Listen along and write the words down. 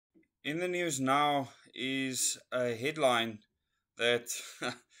In the news now is a headline that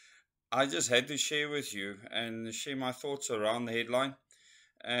I just had to share with you and share my thoughts around the headline.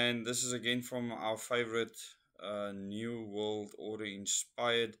 And this is again from our favorite New World Order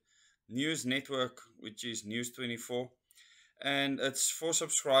inspired news network, which is News 24. And it's for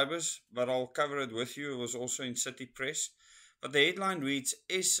subscribers, but I'll cover it with you. It was also in City Press. But the headline reads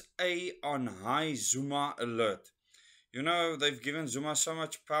SA on high Zuma alert. You know, they've given Zuma so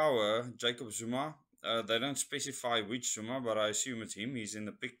much power, Jacob Zuma. They don't specify which Zuma, but I assume it's him. He's in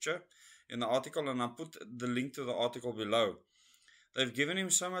the picture in the article, and I put the link to the article below. They've given him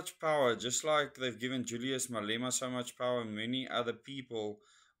so much power, just like they've given Julius Malema so much power and many other people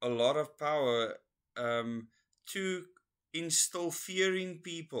a lot of power to instill fear in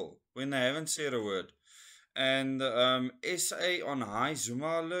people when they haven't said a word. And SA on high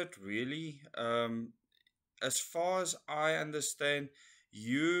Zuma alert, really? As far as I understand,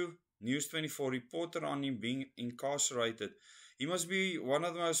 you, News 24 reported on him being incarcerated. He must be one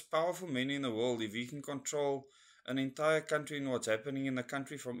of the most powerful men in the world if he can control an entire country and what's happening in the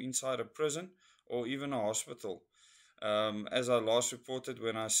country from inside a prison or even a hospital. As I last reported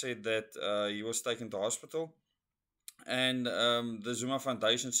when I said that he was taken to hospital, and the Zuma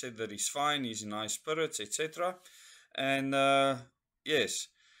Foundation said that he's fine, he's in high spirits, etc. And yes,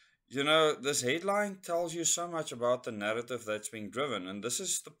 you know, this headline tells you so much about the narrative that's being driven, and this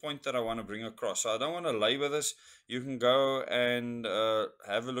is the point that I want to bring across. So I don't want to labor this. You can go and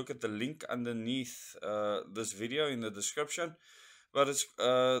have a look at the link underneath this video in the description. But it's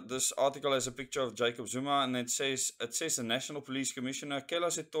this article has a picture of Jacob Zuma, and it says the National Police Commissioner Kela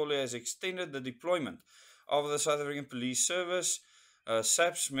Setole has extended the deployment of the South African Police Service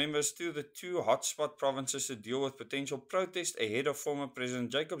SAPS members to the two hotspot provinces to deal with potential protest ahead of former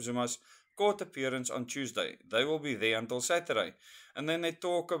President Jacob Zuma's court appearance on Tuesday. They will be there until Saturday. And then they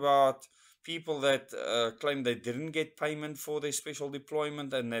talk about people that claim they didn't get payment for their special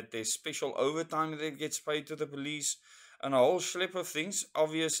deployment and that there's special overtime that gets paid to the police and a whole schlep of things.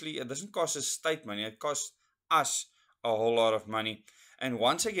 Obviously, it doesn't cost the state money. It costs us a whole lot of money. And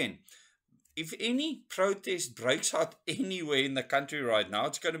once again, if any protest breaks out anywhere in the country right now,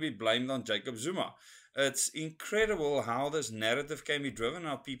 it's going to be blamed on Jacob Zuma. It's incredible how this narrative can be driven,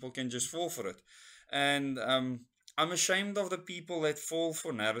 how people can just fall for it. And I'm ashamed of the people that fall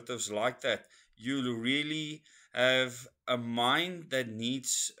for narratives like that. You really have a mind that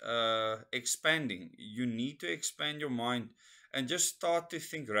needs expanding. You need to expand your mind and just start to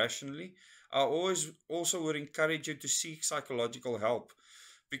think rationally. I always also would encourage you to seek psychological help.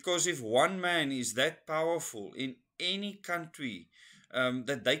 Because if one man is that powerful in any country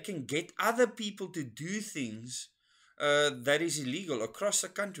that they can get other people to do things that is illegal across the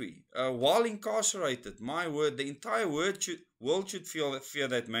country while incarcerated, my word, the entire world should fear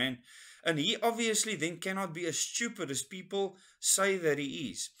that man. And he obviously then cannot be as stupid as people say that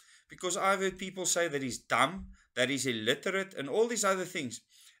he is. Because I've heard people say that he's dumb, that he's illiterate, and all these other things.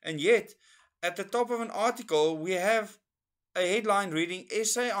 And yet, at the top of an article, we have a headline reading,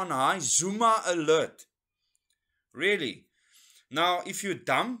 SA on high, Zuma alert. Really? Now, if you're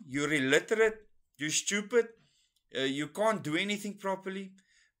dumb, you're illiterate, you're stupid, you can't do anything properly,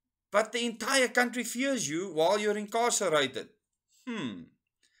 but the entire country fears you while you're incarcerated.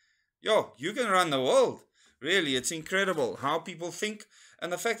 Yo, you can run the world. Really, it's incredible how people think.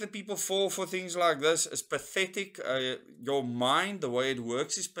 And the fact that people fall for things like this is pathetic. Your mind, the way it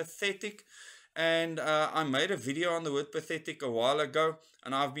works, is pathetic. And I made a video on the word pathetic a while ago,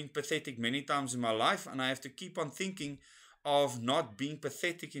 and I've been pathetic many times in my life, and I have to keep on thinking of not being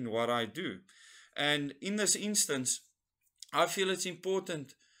pathetic in what I do. And in this instance, I feel it's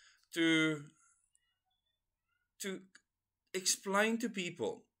important to explain to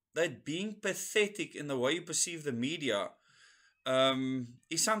people that being pathetic in the way you perceive the media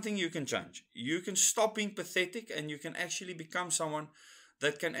is something you can change. You can stop being pathetic, and you can actually become someone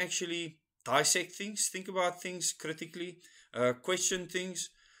that can actually dissect things, think about things critically, question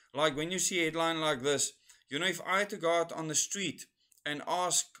things. Like when you see a headline like this, you know, if I had to go out on the street and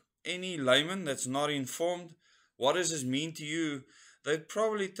ask any layman that's not informed, what does this mean to you? They'd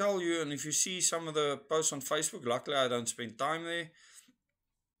probably tell you, and if you see some of the posts on Facebook, luckily I don't spend time there,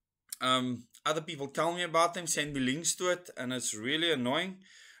 other people tell me about them, send me links to it, and it's really annoying,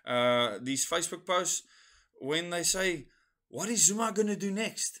 these Facebook posts, when they say, what is Zuma going to do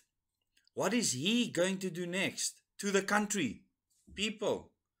next? What is he going to do next to the country?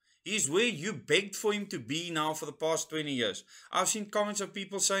 People, he's where you begged for him to be now for the past 20 years. I've seen comments of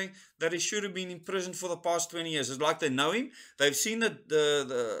people saying that he should have been in prison for the past 20 years. It's like they know him. They've seen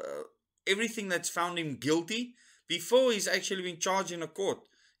the everything that's found him guilty before he's actually been charged in a court.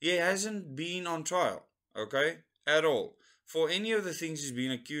 He hasn't been on trial, okay, at all, for any of the things he's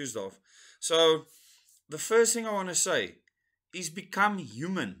been accused of. So the first thing I want to say is become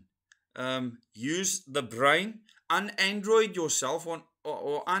human. Use the brain, un-Android yourself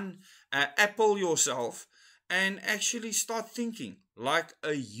or un-Apple yourself, and actually start thinking like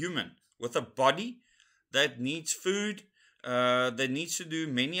a human with a body that needs food, that needs to do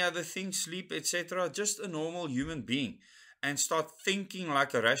many other things, sleep, etc. Just a normal human being. And start thinking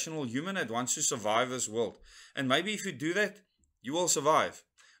like a rational human that wants to survive this world. And maybe if you do that, you will survive.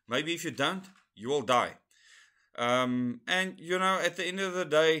 Maybe if you don't, you will die. And you know, at the end of the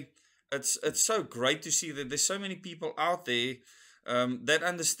day, it's so great to see that there's so many people out there that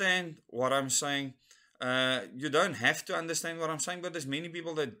understand what I'm saying. You don't have to understand what I'm saying, but there's many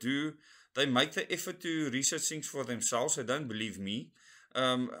people that do. They make the effort to research things for themselves. They don't believe me.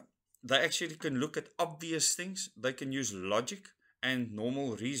 They actually can look at obvious things. They can use logic and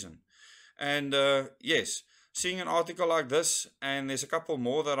normal reason. And yes, seeing an article like this, and there's a couple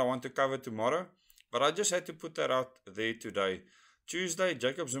more that I want to cover tomorrow, but I just had to put that out there today. Tuesday,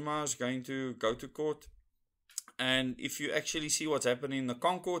 Jacob Zuma is going to go to court. And if you actually see what's happening in the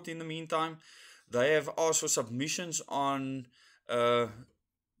Concord in the meantime, they have asked for submissions on a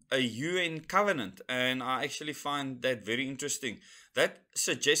UN covenant. And I actually find that very interesting. That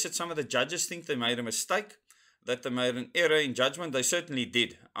suggests that some of the judges think they made a mistake, that they made an error in judgment. They certainly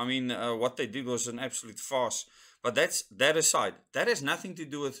did. I mean, what they did was an absolute farce. But that's that aside. That has nothing to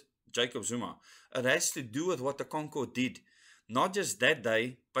do with Jacob Zuma. It has to do with what the Concord did. Not just that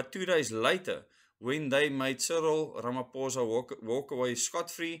day, but 2 days later, when they made Cyril Ramaphosa walk away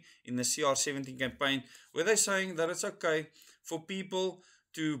scot-free in the CR17 campaign, where they're saying that it's okay for people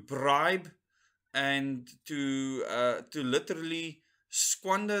to bribe and to literally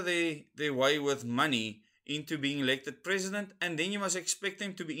squander their way with money into being elected president, and then you must expect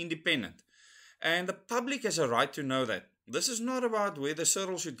them to be independent. And the public has a right to know that. This is not about whether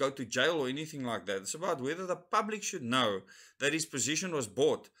Cyril should go to jail or anything like that. It's about whether the public should know that his position was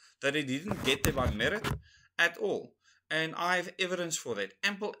bought, that he didn't get there by merit at all. And I have evidence for that.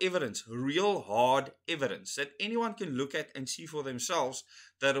 Ample evidence, real hard evidence that anyone can look at and see for themselves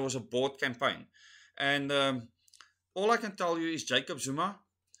that it was a bought campaign. And all I can tell you is Jacob Zuma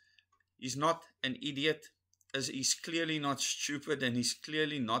is not an idiot, as he's clearly not stupid, and he's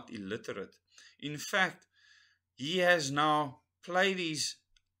clearly not illiterate. In fact, he has now played his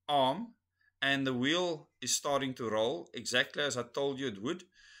arm, and the wheel is starting to roll, exactly as I told you it would,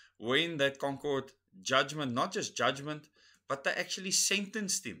 when that Concord judgment, not just judgment, but they actually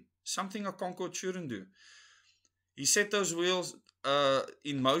sentenced him, something a Concord shouldn't do. He set those wheels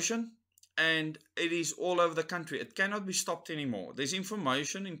in motion, and it is all over the country. It cannot be stopped anymore. There's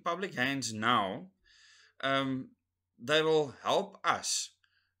information in public hands now that will help us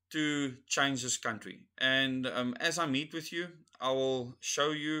to change this country. And as I meet with you, I will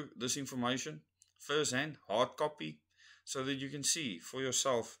show you this information firsthand, hard copy, so that you can see for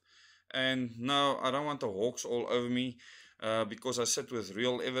yourself. And no, I don't want the hawks all over me, because I sit with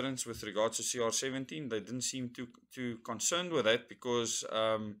real evidence with regards to CR17. They didn't seem too concerned with that, because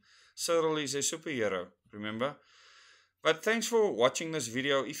Cyril is a superhero, remember? But thanks for watching this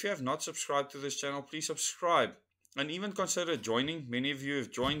video. If you have not subscribed to this channel, please subscribe. And even consider joining. Many of you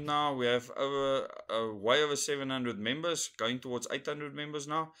have joined now. We have way over 700 members, going towards 800 members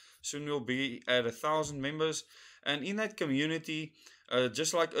now. Soon we'll be at 1,000 members. And in that community,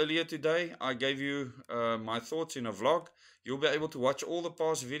 just like earlier today, I gave you my thoughts in a vlog. You'll be able to watch all the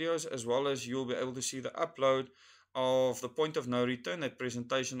past videos, as well as you'll be able to see the upload of the point of no return, that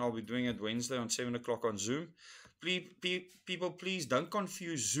presentation I'll be doing at Wednesday on 7 o'clock on Zoom. People, please don't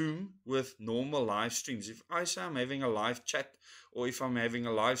confuse Zoom with normal live streams. If I say I'm having a live chat, or if I'm having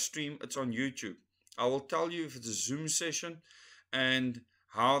a live stream, it's on YouTube. I will tell you if it's a Zoom session and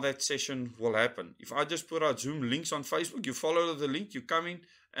how that session will happen. If I just put out Zoom links on Facebook, you follow the link, you come in,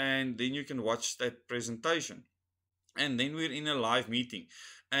 and then you can watch that presentation. And then we're in a live meeting.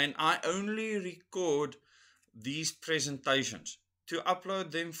 And I only record these presentations to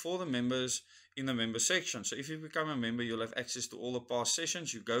upload them for the members in the member section. So if you become a member, you'll have access to all the past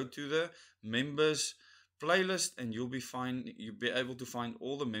sessions. You go to the members playlist, and you'll be able to find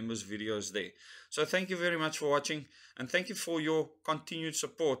all the members videos there. So thank you very much for watching, and thank you for your continued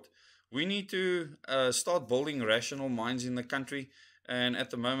support. We need to start building rational minds in the country, and at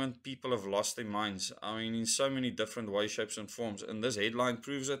the moment people have lost their minds. I mean, in so many different ways, shapes and forms, and this headline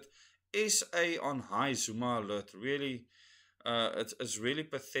proves it. SA on high, Zuma alert. Really, it's really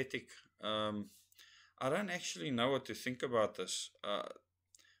pathetic. I don't actually know what to think about this.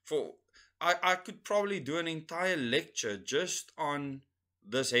 I could probably do an entire lecture just on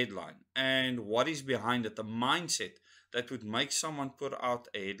this headline and what is behind it, the mindset that would make someone put out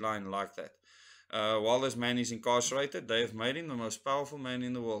a headline like that. While this man is incarcerated, they have made him the most powerful man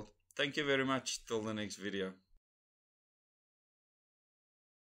in the world. Thank you very much. Till the next video.